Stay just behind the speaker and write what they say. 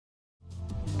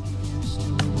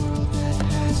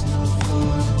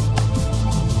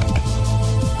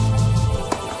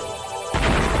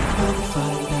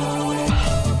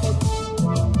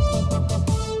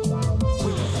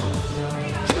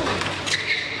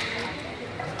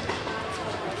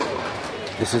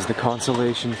This is the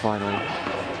Consolation final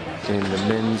in the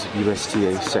men's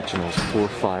USTA Sectionals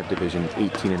 4-5 division,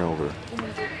 18 and over.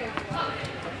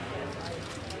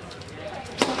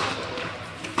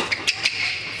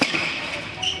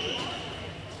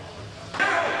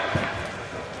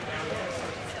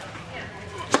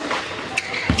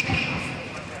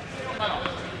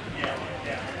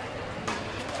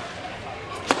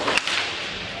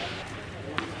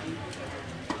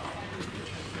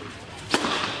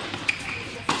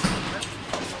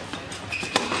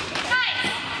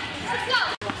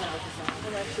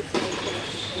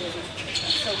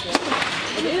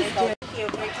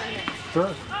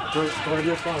 Sure, it's going to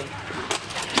be fun.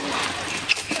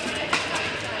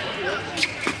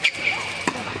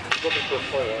 Looking for a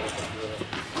player,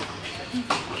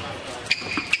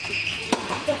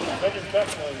 that is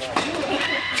definitely not.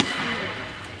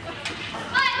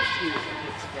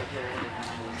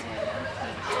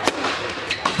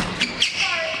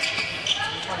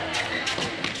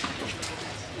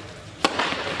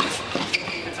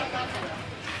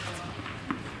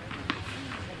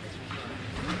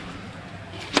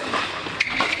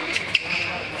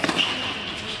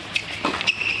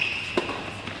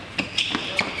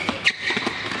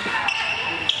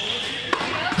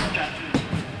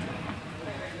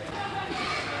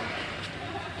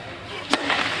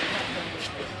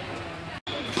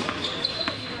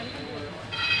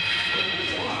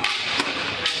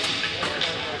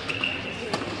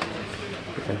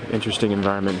 Interesting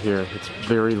environment here. It's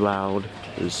very loud.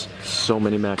 There's so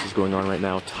many matches going on right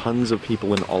now. Tons of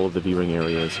people in all of the viewing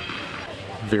areas.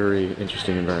 Very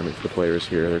interesting environment for the players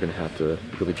here. They're going to have to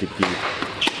really dig deep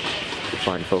to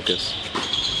find focus.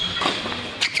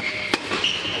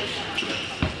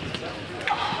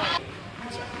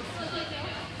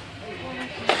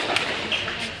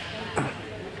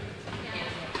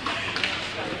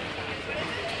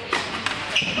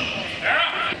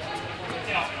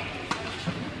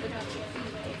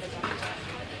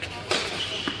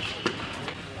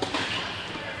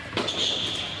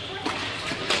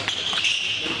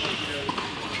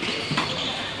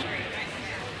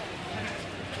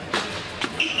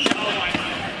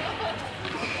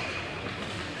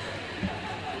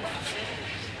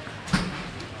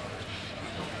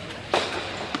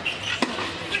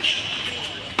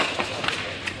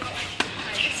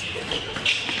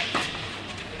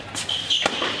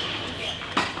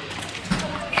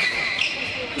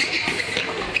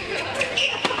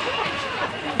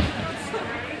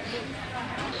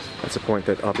 That's a point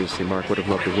that obviously Mark would have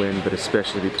loved to win, but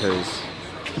especially because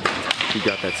he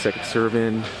got that second serve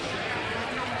in.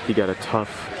 He got a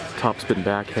tough topspin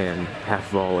backhand, half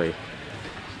volley.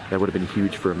 That would have been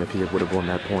huge for him if he would have won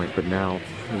that point, but now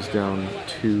he's down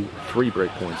to 3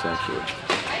 break points actually.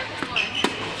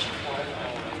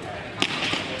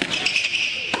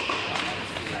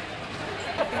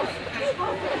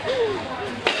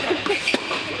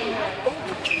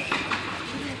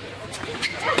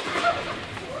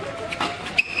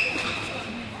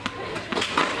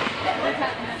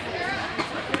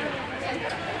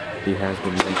 He has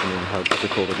been mentioning how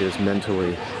difficult it is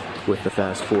mentally with the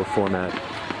fast 4 format.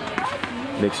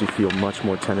 Makes you feel much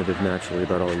more tentative naturally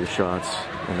about all your shots,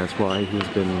 and that's why he's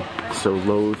been so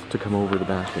loath to come over the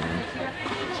backhand.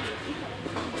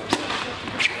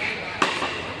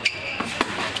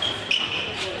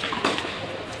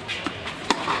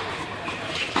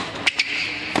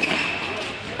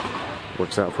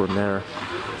 Works out for him there.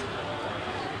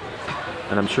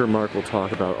 And I'm sure Mark will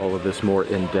talk about all of this more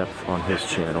in depth on his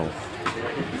channel,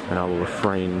 and I will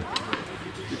refrain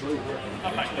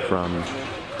from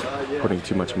putting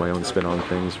too much of my own spin on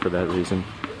things for that reason.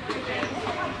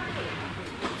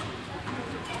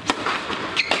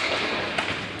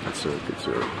 That's a good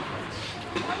serve.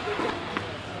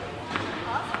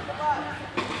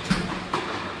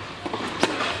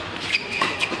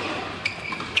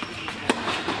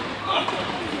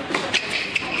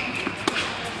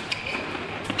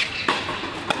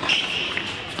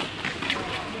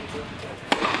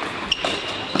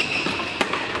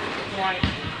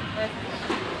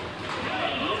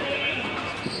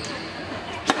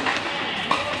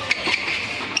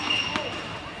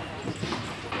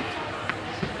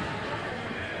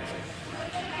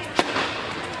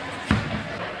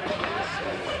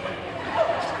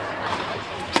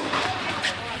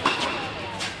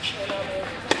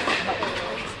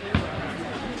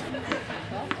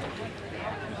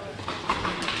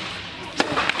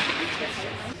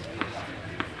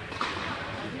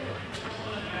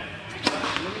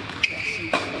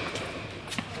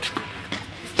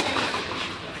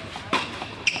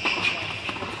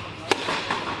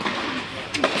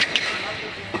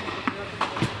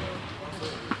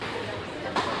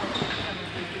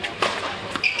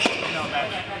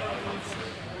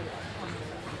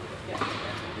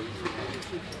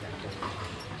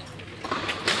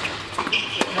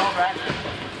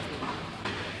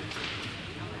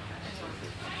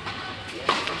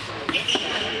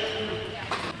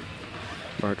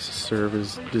 Mark's serve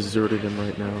has deserted him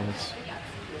right now. It's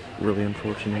really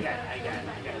unfortunate.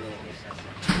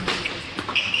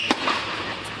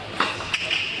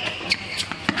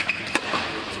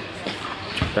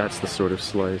 That's the sort of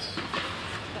slice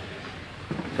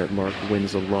that Mark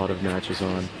wins a lot of matches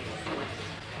on,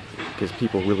 because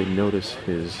people really notice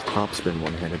his topspin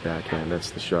one-handed backhand.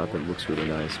 That's the shot that looks really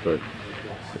nice, but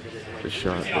the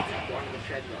shot that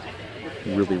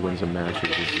really wins a match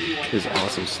is his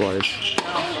awesome slice.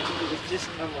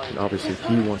 And obviously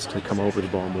he wants to come over the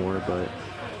ball more, but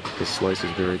his slice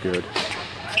is very good.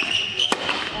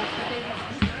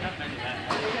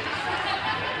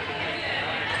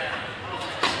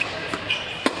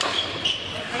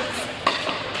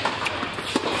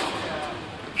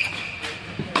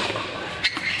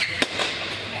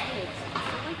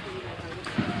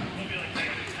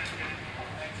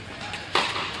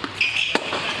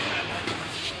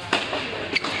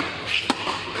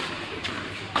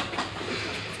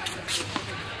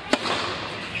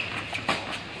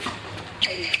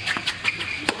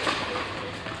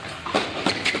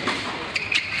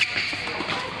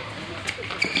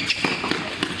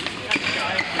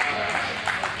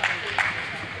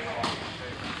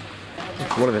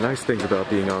 One of the nice things about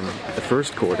being on the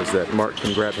first court is that Mark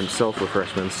can grab himself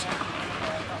refreshments.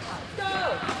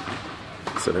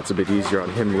 So that's a bit easier on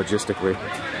him logistically.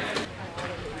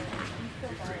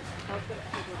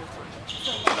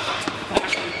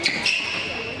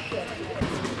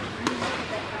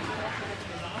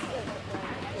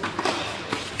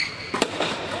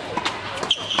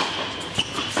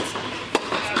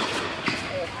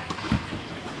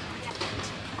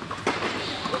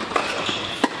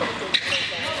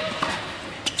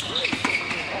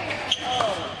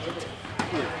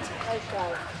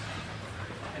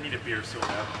 I need a beer so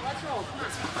bad.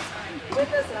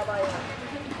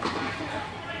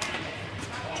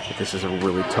 This is a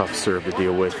really tough serve to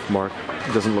deal with. Mark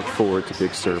doesn't look forward to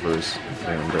big servers,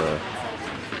 and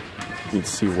you'd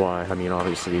see why. I mean,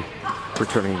 obviously,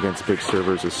 returning against big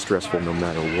servers is stressful no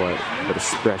matter what, but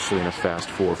especially in a fast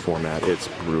four format, it's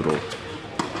brutal.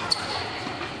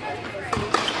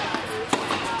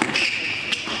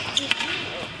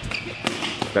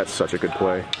 That's such a good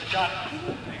play,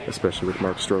 especially with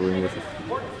Mark struggling with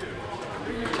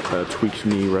a tweaked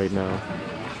knee right now.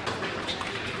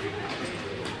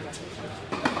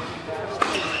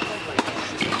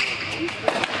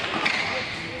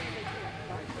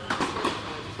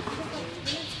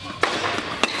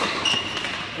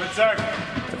 Good serve.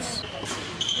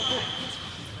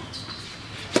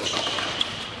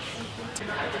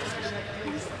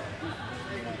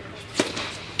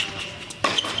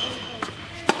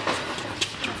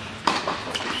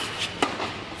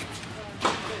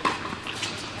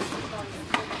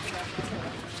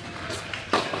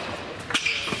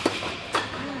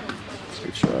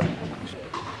 Good shot.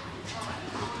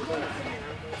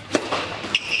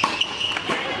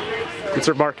 Good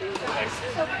serve, Mark.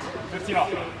 15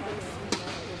 off.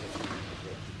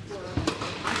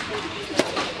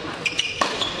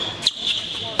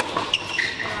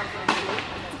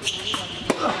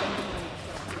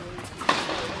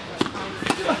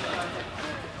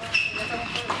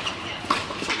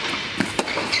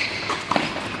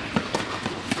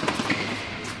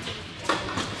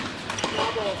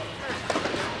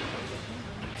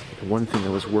 One thing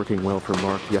that was working well for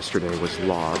Mark yesterday was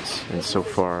lobs, and so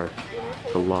far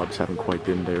the lobs haven't quite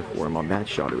been there for him. On that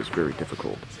shot, it was very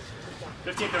difficult.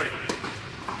 15-30.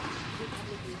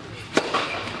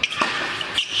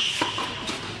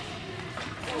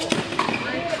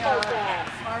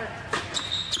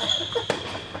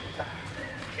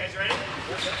 You guys ready?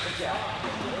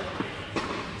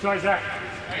 Sorry, Zach.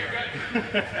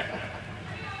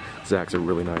 Zach's a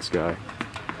really nice guy.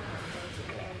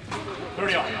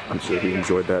 30 off. I'm sure he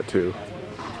enjoyed that too.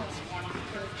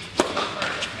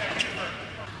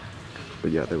 But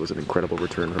yeah, there was an incredible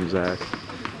return from Zach.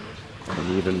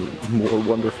 An even more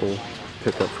wonderful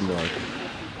pickup from Mark.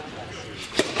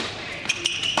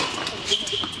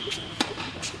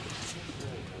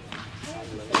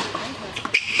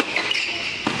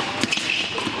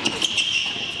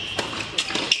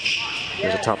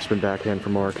 There's a topspin backhand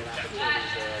from Mark.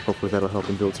 Hopefully that'll help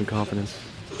him build some confidence.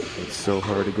 It's so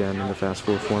hard again in the fast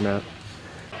four format.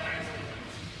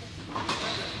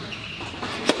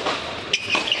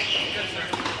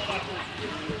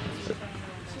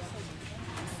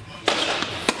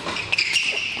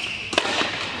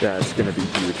 That's gonna be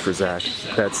huge for Zach.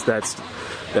 That's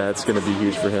gonna be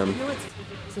huge for him.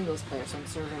 Singles players on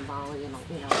serve and volley, and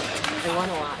they won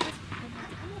a lot.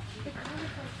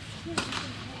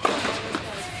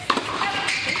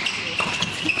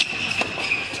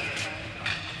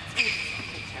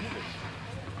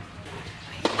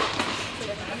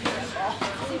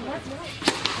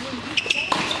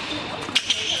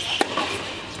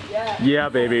 Yeah,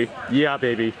 baby. Yeah,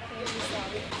 baby.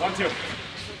 1-2.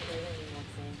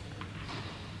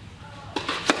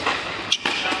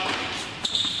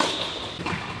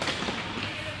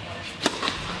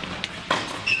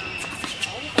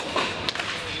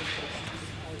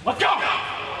 Let's go!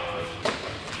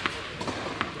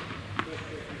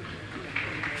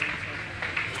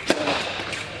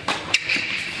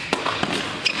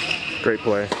 Great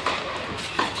play.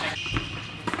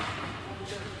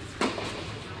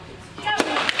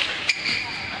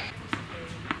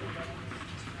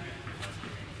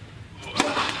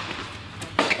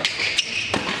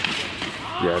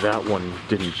 Yeah, that one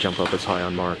didn't jump up as high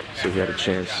on Mark, so he had a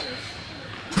chance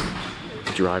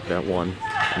to drive that one,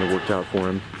 and it worked out for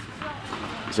him.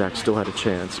 Zach still had a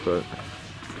chance, but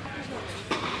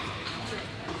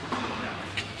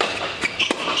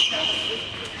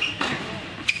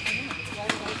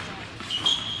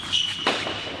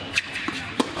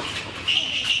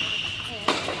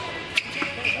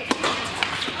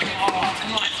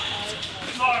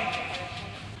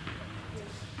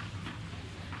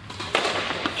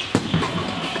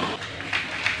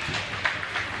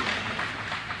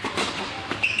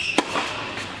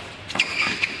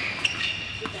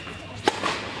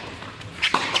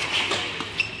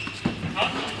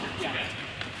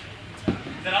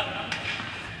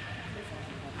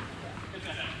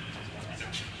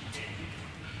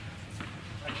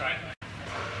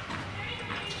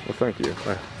well, thank you.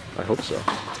 I hope so.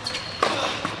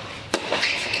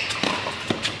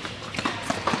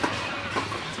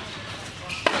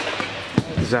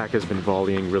 Zach has been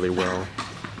volleying really well.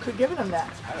 Could giving him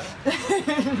that.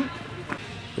 It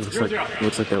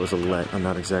looks like that was a let. I'm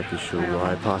not exactly sure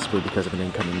why. Possibly because of an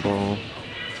incoming ball.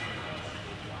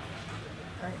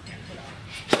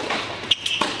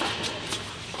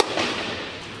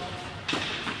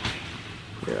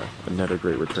 Yeah, another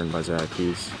great return by Zach.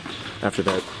 After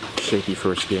that shaky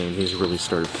first game, he's really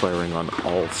started firing on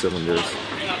all cylinders.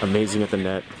 Amazing at the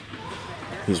net.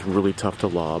 He's really tough to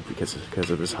lob because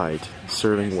of his height.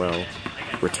 Serving well,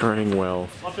 returning well,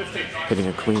 hitting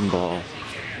a clean ball.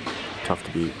 Tough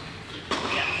to beat.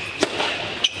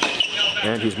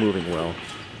 And he's moving well.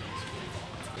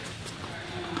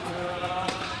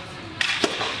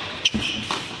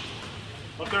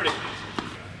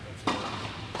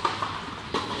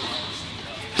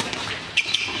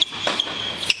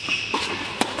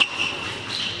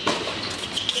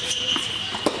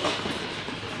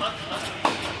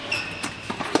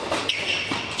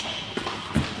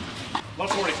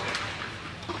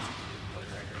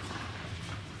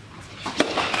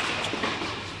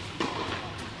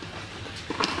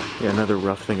 Yeah, another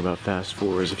rough thing about fast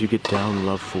four is if you get down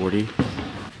love 40, you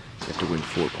have to win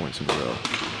 4 points in a row.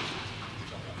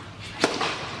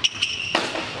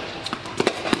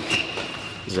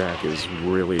 Zach is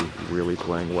really, really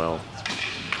playing well.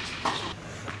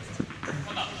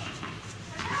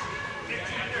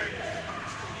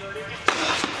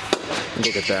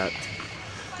 Look at that.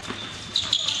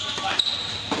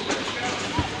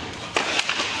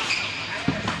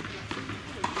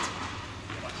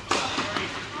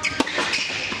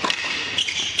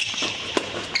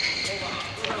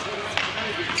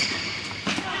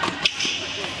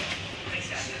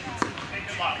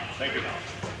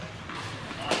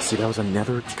 See, that was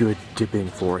another good dipping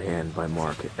forehand by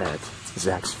Mark at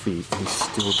Zach's feet. He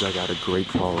still dug out a great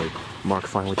volley. Mark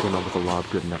finally came up with a lob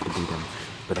good enough to beat him,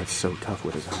 but that's so tough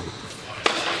with his height.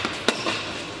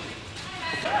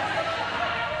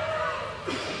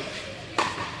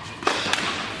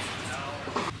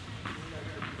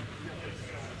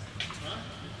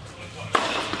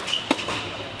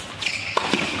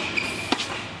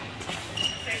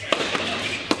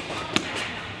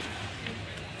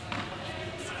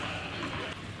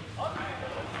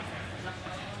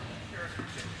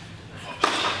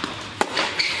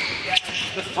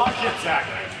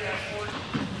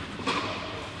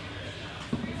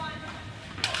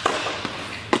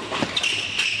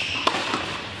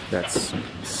 That's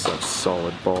such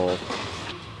solid ball.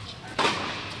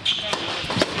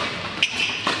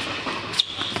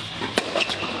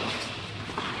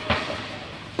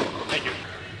 Thank you.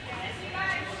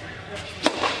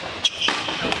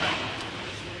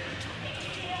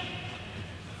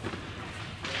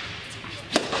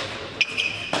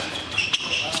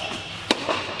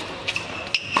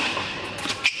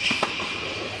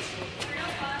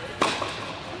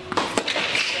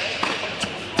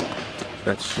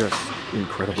 That's just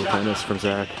incredible tennis from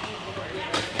Zach.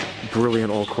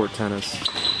 Brilliant all-court tennis.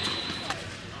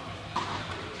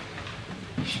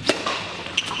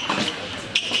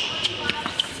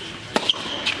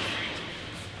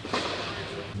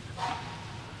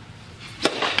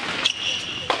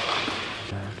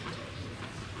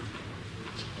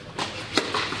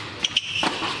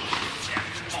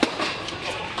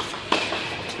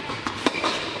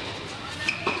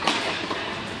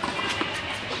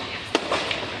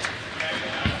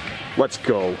 Let's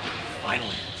go.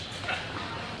 Finally.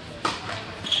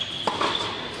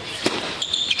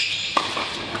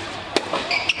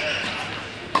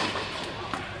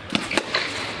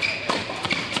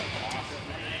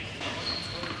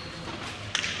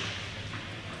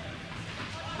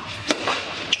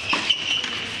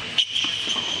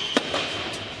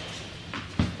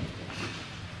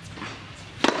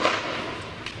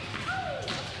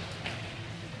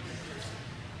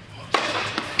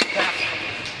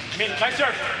 Nice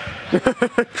serve.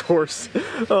 Of course.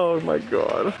 Oh my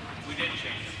god. We didn't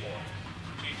change the score.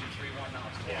 We changed it 3-1, now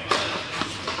it's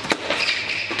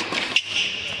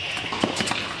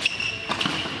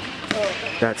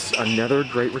 4. That's another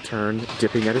great return,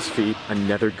 dipping at his feet.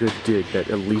 Another good dig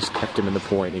that at least kept him in the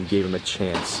point and gave him a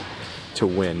chance to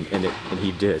win, and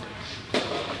he did.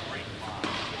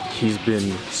 He's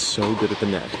been so good at the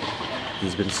net.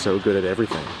 He's been so good at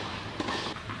everything.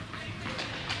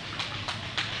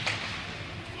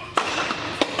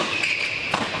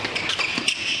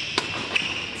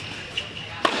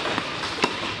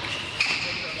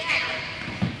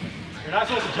 You're not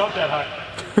supposed to jump that high.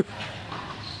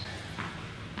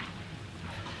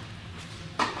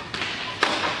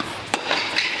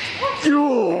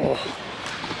 Oh.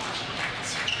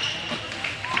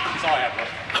 That's all I have,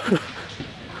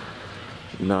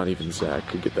 bro. Not even Zach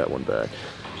could get that one back.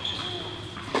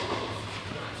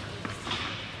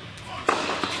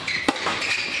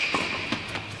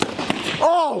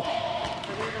 Oh!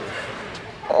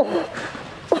 Oh!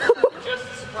 Just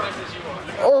as surprised as you are.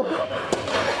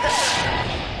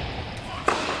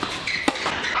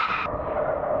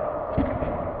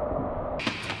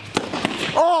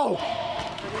 Oh!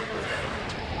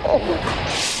 Oh!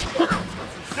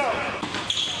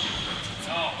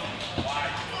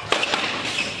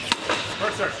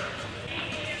 First serve.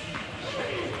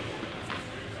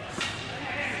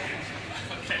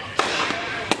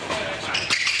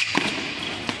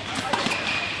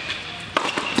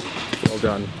 Well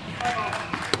done.